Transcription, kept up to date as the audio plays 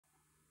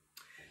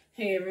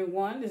Hey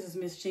everyone, this is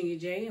Miss Chingy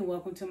J and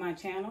welcome to my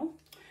channel.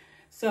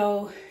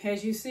 So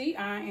as you see,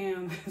 I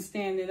am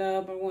standing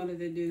up. I wanted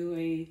to do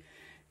a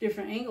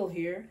different angle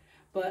here,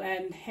 but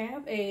I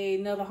have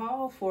another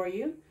haul for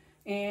you,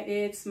 and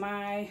it's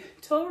my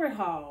TORRID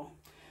haul.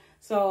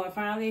 So I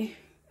finally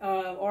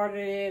ordered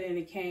it and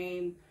it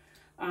came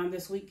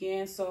this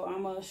weekend, so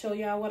I'm gonna show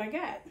y'all what I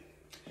got.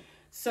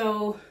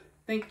 So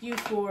thank you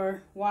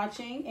for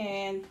watching,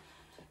 and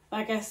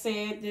like I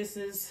said, this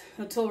is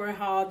a TORRID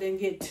haul. Didn't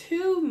get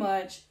too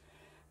much,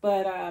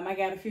 but I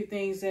got a few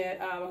things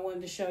that I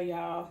wanted to show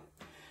y'all.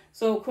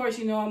 So of course,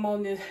 you know, I'm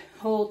on this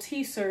whole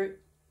t-shirt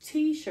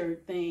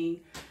thing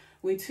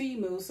with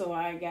Temu, so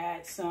I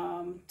got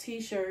some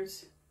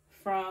t-shirts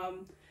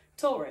from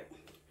TORRID.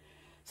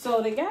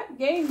 So they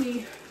gave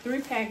me 3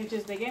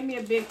 packages. They gave me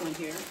a big one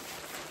here,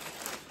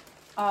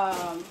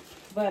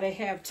 but they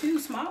have 2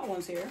 small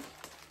ones here.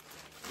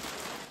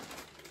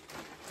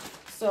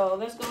 So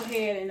let's go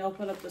ahead and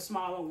open up the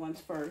smaller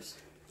ones first.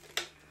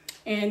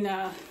 And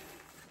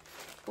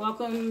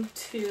welcome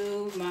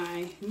to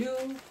my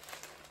new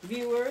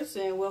viewers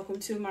and welcome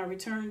to my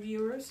return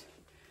viewers.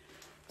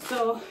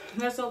 So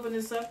let's open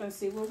this up and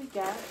see what we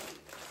got.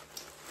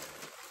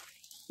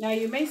 Now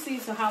you may see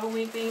some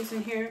Halloween things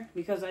in here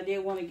because I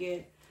did want to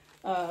get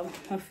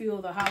a few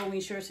of the Halloween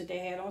shirts that they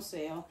had on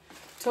sale.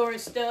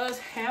 TORRID does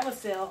have a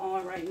sale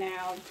on right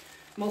now.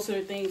 Most of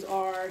the things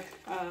are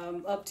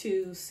up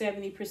to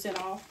 70%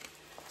 off.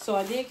 So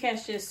I did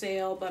catch this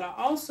sale, but I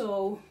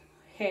also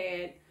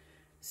had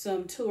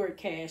some TORRID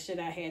cash that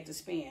I had to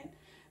spend,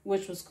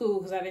 which was cool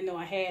because I didn't know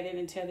I had it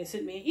until they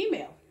sent me an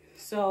email.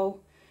 So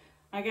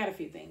I got a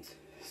few things.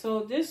 So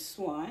this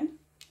one,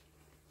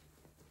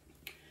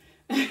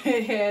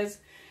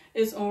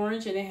 it's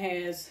orange and it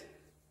has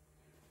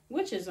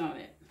witches on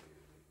it.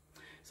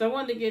 So I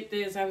wanted to get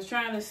this. I was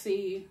trying to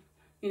see,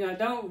 you know, I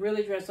don't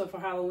really dress up for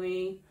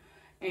Halloween.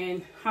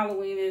 And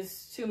Halloween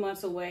is 2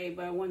 months away,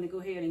 but I wanted to go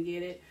ahead and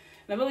get it.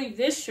 And I believe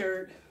this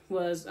shirt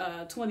was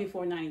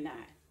 $24.99.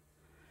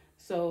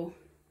 So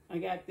I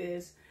got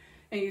this.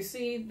 And you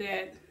see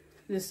that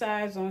the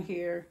size on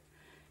here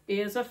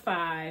is a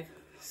 5.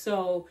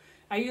 So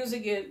I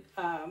usually get,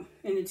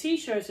 in the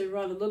t-shirts, it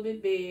run a little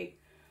bit big.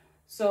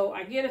 So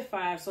I get a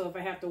 5. So if I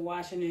have to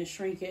wash and then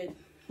shrink it,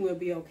 we'll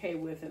be okay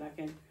with it. I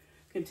can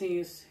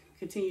continue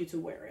to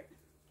wear it.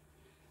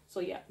 So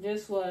yeah,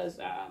 this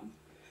was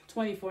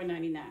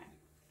 $24.99.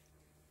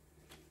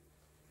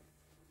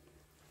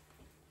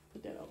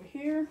 Put that over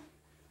here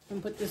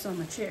and put this on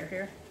my chair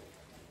here.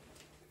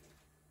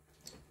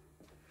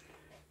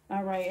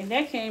 All right, and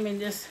that came in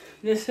this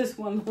is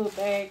one little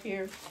bag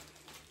here.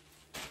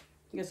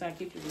 I guess I'll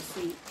keep the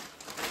receipt.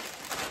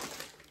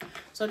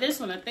 So this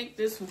one, I think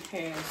this one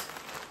has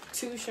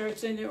 2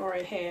 shirts in it, or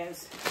it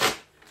has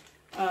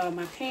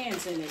my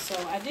pants in it. So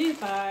I did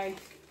buy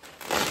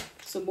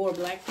some more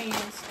black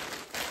pants.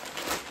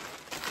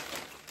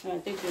 And I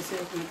think this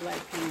is my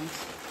black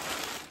pants.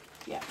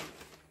 Yeah.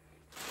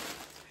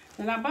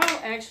 And I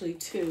bought actually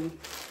 2.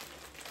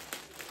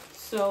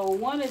 So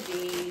one of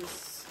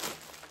these,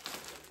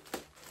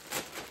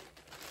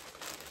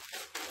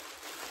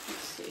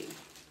 let's see.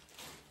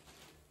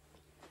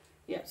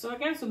 Yeah, so I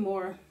got some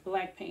more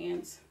black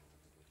pants.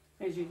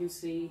 As you can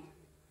see,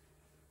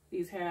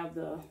 these have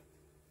the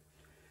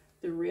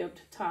ribbed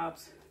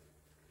tops.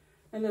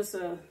 And it's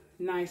a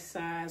nice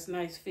size,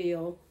 nice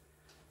feel.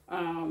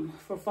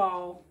 For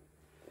fall.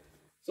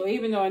 So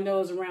even though I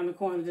know it's around the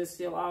corner, it's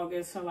still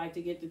August, I like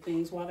to get the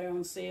things while they're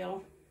on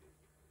sale.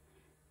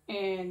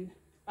 And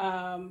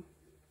I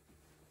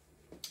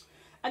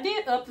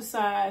did up the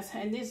size,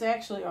 and these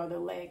actually are the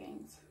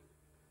leggings.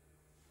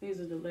 These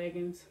are the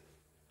leggings,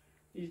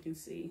 as you can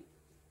see.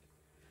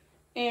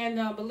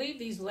 And I believe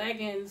these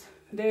leggings,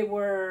 they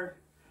were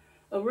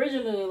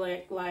originally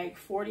like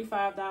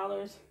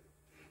 $45,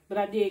 but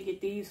I did get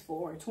these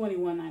for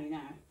 $21.99.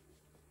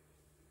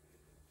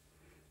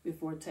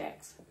 Before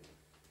tax.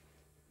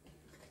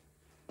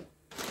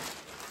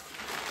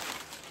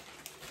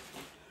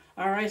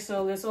 All right,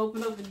 so let's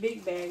open up the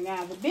big bag.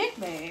 Now, the big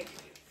bag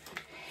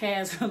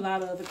has a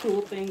lot of other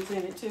cool things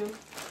in it too.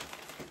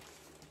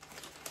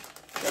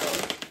 So,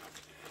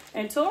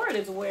 and TORRID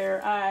is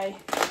where I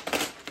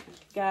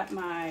got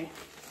my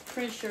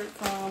print shirt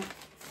from,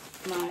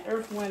 my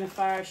Earth, Wind, and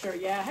Fire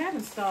shirt. Yeah, I have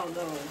installed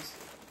those.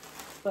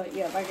 But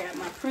yeah, I got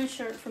my print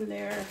shirt from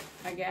there.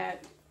 I got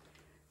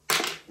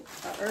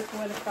Earth,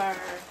 Wind, and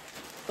Fire.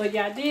 But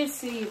yeah, I did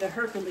see the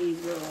Hercules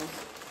girls.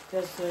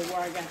 That's where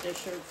I got that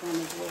shirt from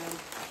as well.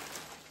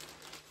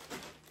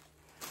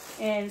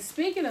 And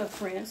speaking of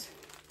prints,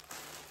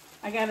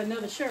 I got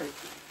another shirt.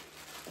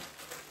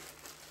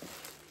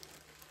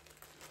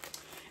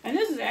 And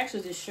this is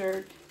actually the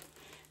shirt.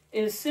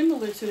 It's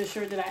similar to the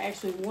shirt that I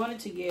actually wanted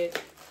to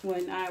get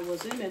when I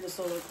was in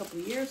Minnesota a couple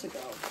of years ago.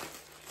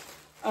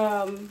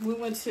 We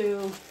went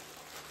to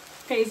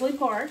Paisley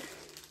Park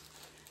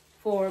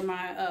for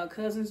my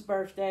cousin's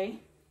birthday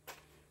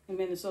in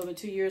Minnesota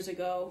 2 years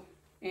ago.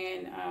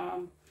 And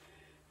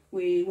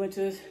we went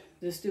to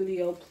the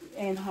studio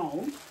and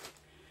home.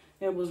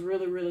 It was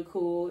really, really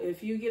cool.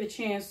 If you get a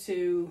chance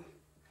to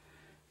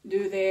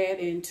do that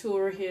and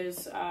tour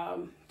his,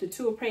 the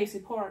tour Paisley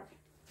Park,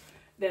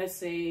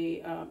 that's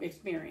a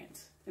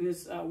experience. And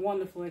it's a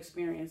wonderful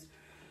experience.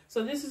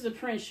 So this is a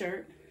print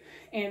shirt.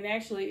 And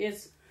actually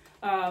it's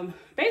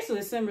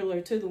basically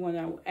similar to the one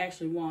I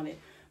actually wanted.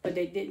 But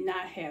they did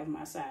not have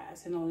my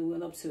size. It only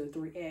went up to a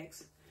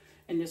 3X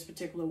in this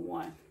particular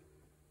one.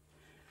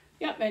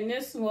 Yep, and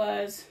this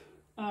was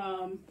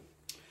the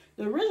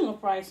original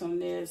price on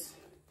this.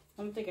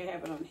 I don't think I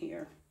have it on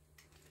here.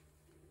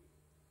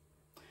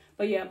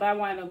 But yeah, but I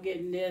wound up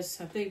getting this.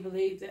 I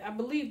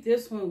believe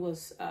this one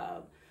was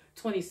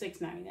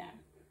 $26.99.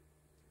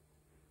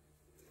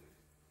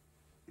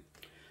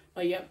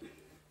 But yep,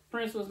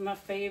 Prince was my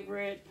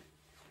favorite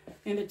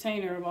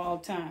entertainer of all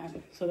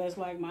time. So that's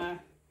like my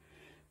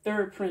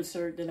third Prince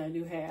shirt that I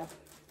do have.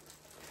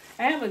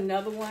 I have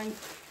another one,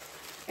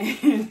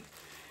 and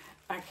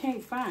I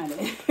can't find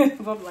it.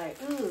 I'm like,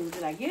 ooh,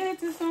 did I get it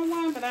to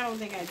someone? But I don't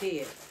think I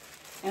did.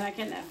 And I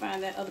cannot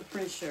find that other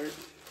Prince shirt.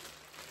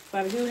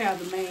 But I do have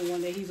the main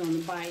one that he's on the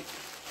bike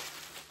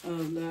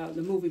of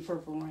the movie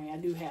Purple Rain. I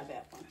do have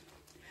that one.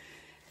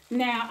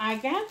 Now, I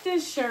got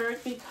this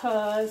shirt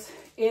because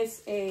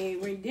it's a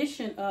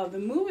rendition of the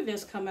movie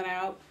that's coming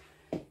out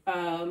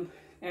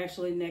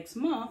actually next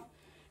month.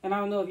 And I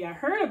don't know if y'all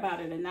heard about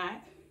it or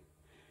not.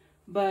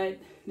 But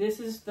this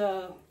is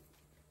the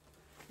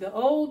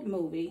old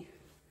movie.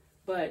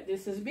 But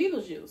this is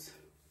Beetlejuice.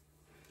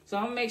 So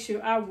I'm going to make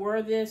sure I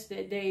wear this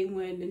that day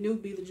when the new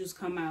Beetlejuice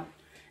come out.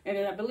 And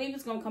I believe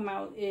it's going to come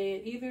out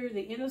in either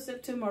the end of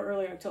September or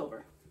early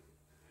October.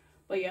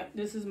 But yeah,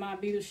 this is my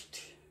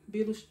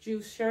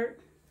Beetlejuice shirt.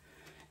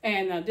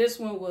 And this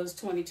one was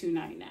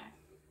 $22.99.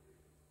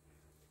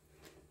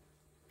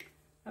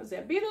 How's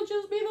that?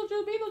 Beetlejuice,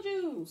 Beetlejuice,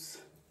 Beetlejuice.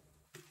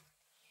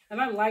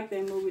 And I like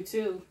that movie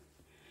too.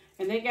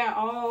 And they got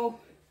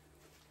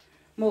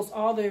most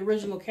all the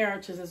original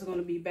characters that's going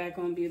to be back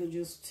on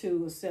Beetlejuice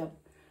 2 except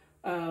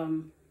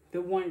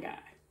the one guy.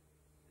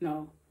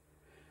 No.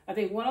 I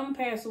think one of them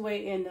passed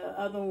away and the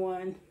other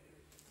one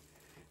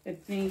I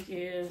think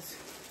is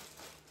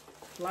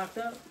locked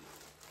up.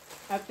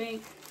 I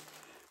think.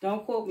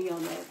 Don't quote me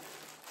on that.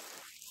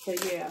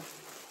 But yeah.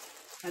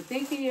 I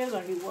think he is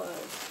or he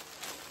was.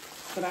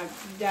 But I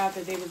doubt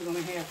that they was going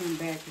to have him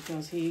back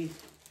because he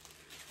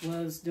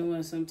was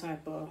doing some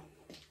type of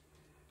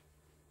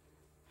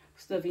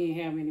stuff he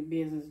didn't have any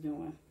business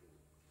doing.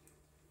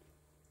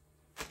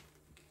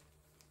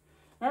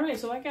 Alright,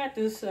 so I got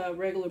this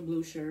regular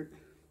blue shirt.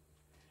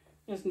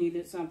 Just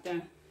needed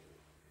something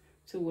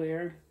to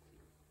wear.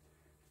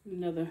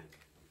 Another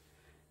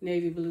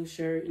navy blue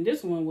shirt. And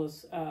this one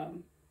was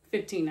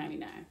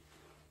 $15.99.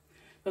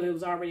 But it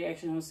was already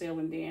actually on sale,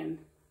 and then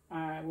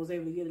I was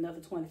able to get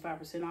another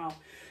 25% off.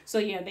 So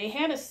yeah, they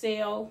had a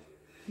sale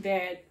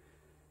that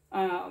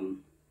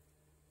then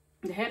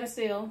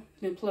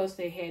plus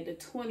they had the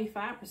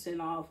 25%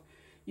 off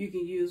you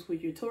can use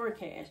with your TORRID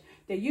cash.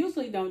 They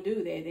usually don't do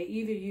that. They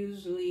either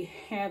usually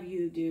have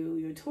you do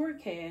your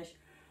TORRID cash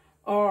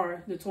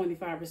or the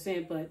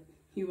 25%, but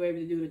you were able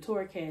to do the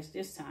TORRID cash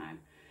this time.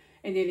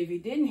 And then if you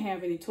didn't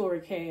have any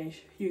TORRID cash,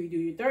 you could do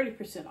your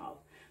 30% off,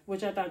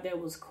 which I thought that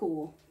was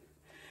cool.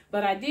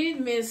 But I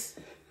did miss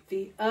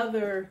the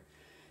other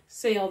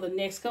sale the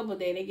next couple of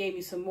days. They gave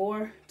me some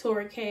more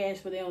TORRID cash,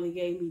 but they only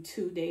gave me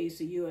 2 days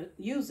to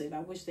use it. I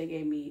wish they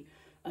gave me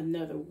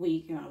another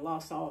week, and I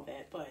lost all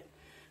that. But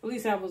at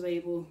least I was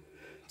able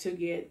to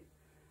get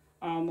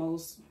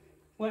almost,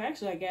 well,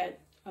 actually I got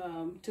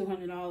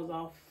 $200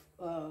 off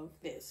of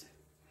this.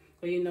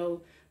 But you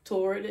know,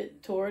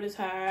 TORRID is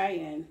high,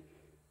 and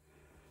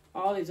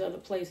all these other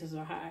places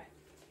are high.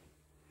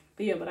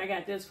 But yeah, but I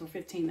got this for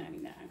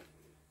 $15.99.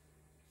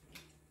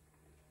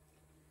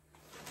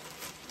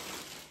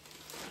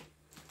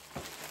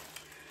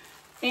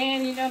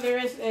 And you know,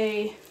 there is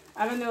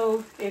I don't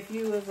know if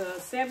you was a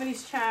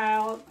 70s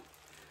child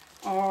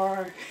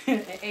or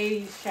an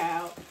 80s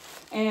child.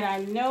 And I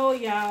know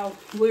y'all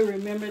will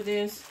remember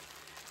this.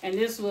 And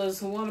this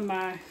was one of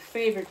my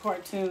favorite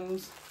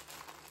cartoons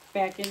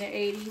back in the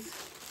 80s.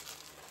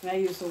 And I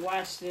used to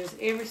watch this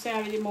every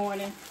Saturday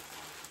morning.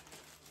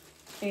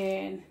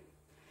 And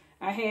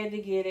I had to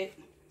get it.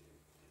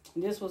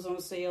 And this was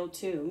on sale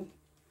too.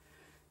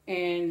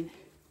 And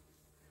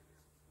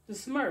the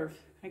Smurf.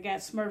 I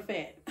got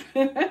Smurfette.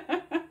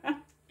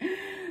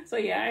 So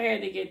yeah, I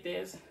had to get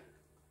this.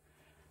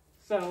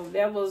 So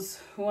that was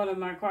one of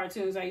my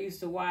cartoons I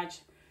used to watch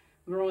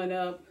growing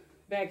up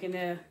back in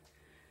the,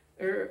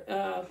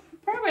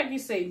 probably I could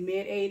say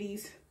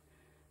mid-80s.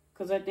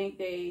 Because I think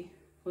they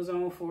was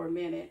on for a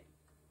minute.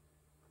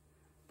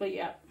 But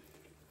yeah,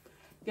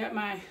 got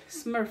my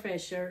Smurfette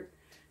shirt.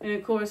 And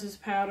of course it's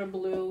powder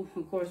blue.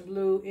 Of course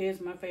blue is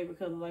my favorite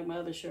color, like my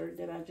other shirt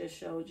that I just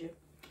showed you.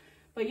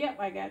 But yep,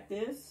 I got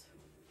this.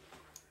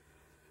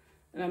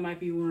 And I might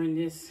be wearing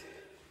this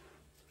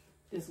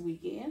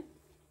weekend.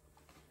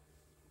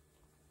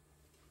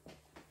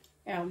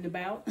 Out and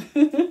about.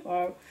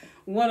 Or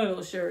one of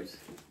those shirts.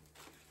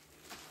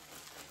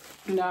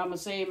 Now I'm going to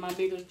save my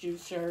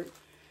Beetlejuice shirt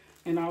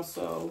and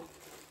also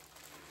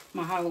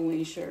my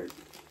Halloween shirt.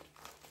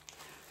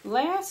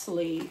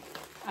 Lastly,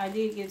 I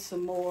did get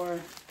some more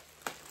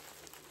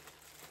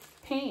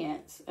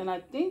pants, and I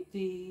think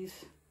these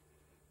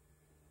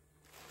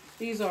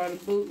are the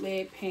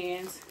bootleg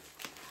pants.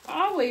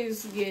 I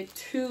always get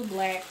 2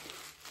 black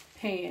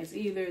pants.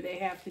 Either they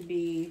have to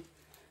be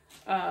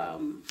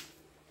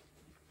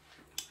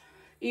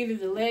either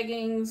the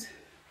leggings,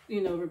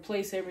 you know,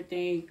 replace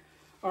everything,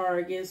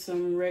 or get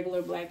some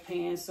regular black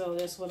pants. So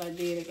that's what I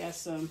did. I got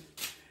some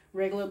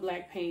regular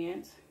black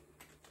pants.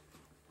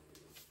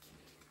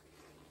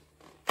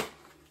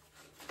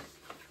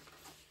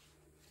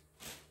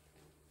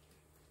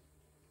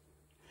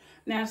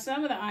 Now,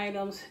 some of the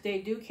items, they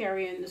do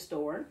carry in the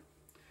store,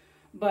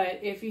 but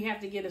if you have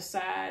to get a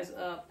size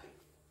up,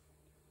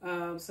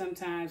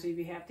 sometimes if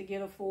you have to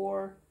get a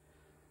 4,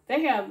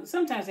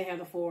 sometimes they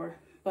have a 4,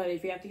 but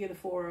if you have to get a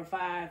 4 or a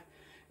 5,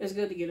 it's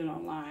good to get it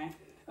online.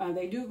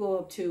 They do go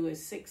up to a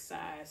 6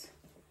 size.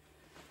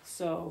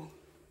 So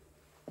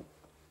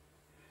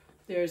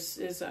it's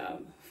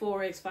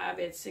 4X,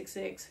 5X,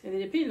 6X, and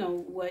it depends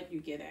on what you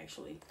get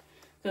actually.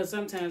 Because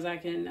sometimes I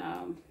can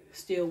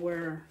still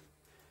wear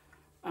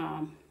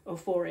a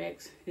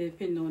 4X. It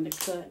depends on the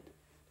cut.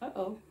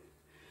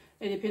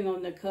 It depends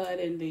on the cut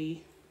and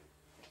the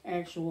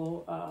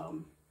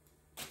actual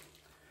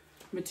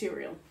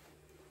material.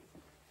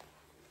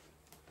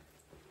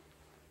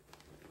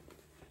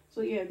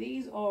 So yeah,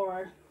 these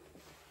are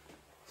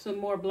some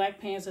more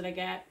black pants that I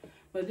got,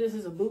 but this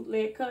is a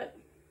bootleg cut,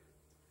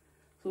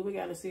 so we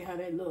got to see how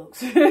that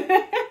looks.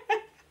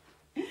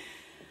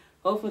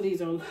 Hopefully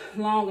these are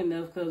long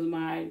enough, because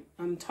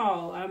I'm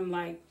tall. I'm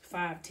like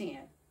 5'10".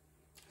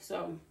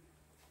 So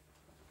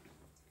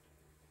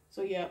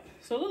yeah.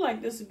 So look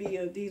like these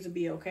would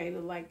be okay.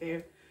 Look like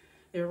they're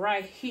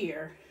right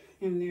here,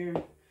 and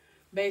they're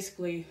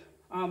basically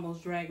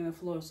almost dragging the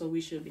floor, so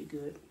we should be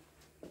good.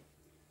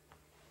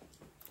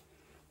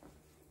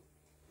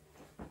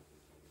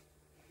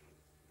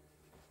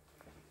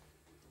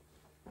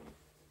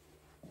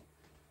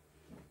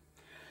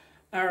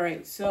 All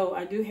right, so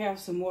I do have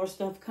some more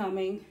stuff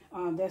coming.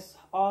 That's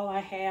all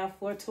I have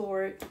for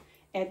TORRID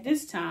at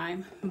this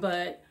time.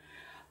 But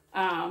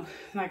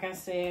like I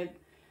said,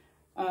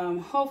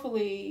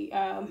 hopefully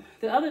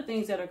the other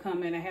things that are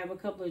coming, I have a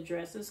couple of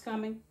dresses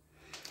coming.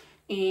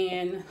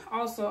 And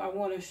also I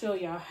want to show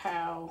y'all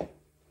how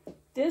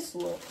this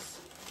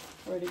looks.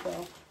 Where'd it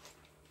go?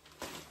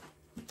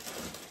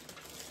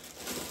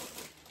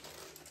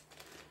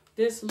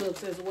 This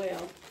looks as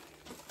well.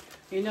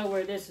 You know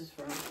where this is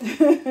from.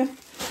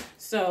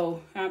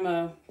 So I'm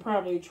gonna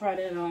probably try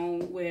that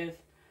on with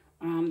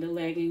the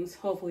leggings.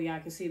 Hopefully I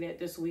can see that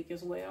this week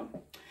as well.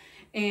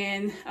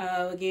 And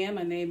again,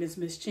 my name is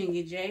Miss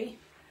Chingy J.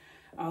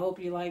 I hope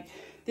you like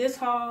this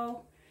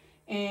haul,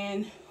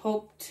 and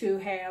hope to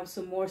have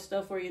some more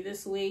stuff for you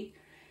this week.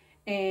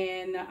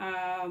 And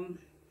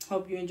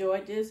hope you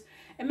enjoyed this.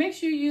 And make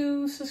sure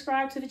you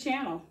subscribe to the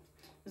channel.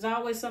 There's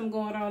always something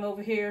going on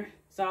over here.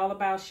 It's all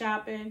about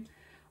shopping,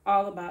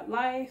 all about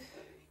life,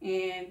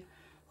 and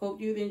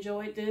hope you've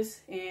enjoyed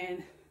this.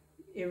 And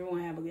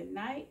everyone have a good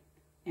night,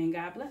 and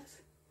God bless.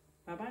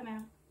 Bye-bye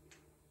now.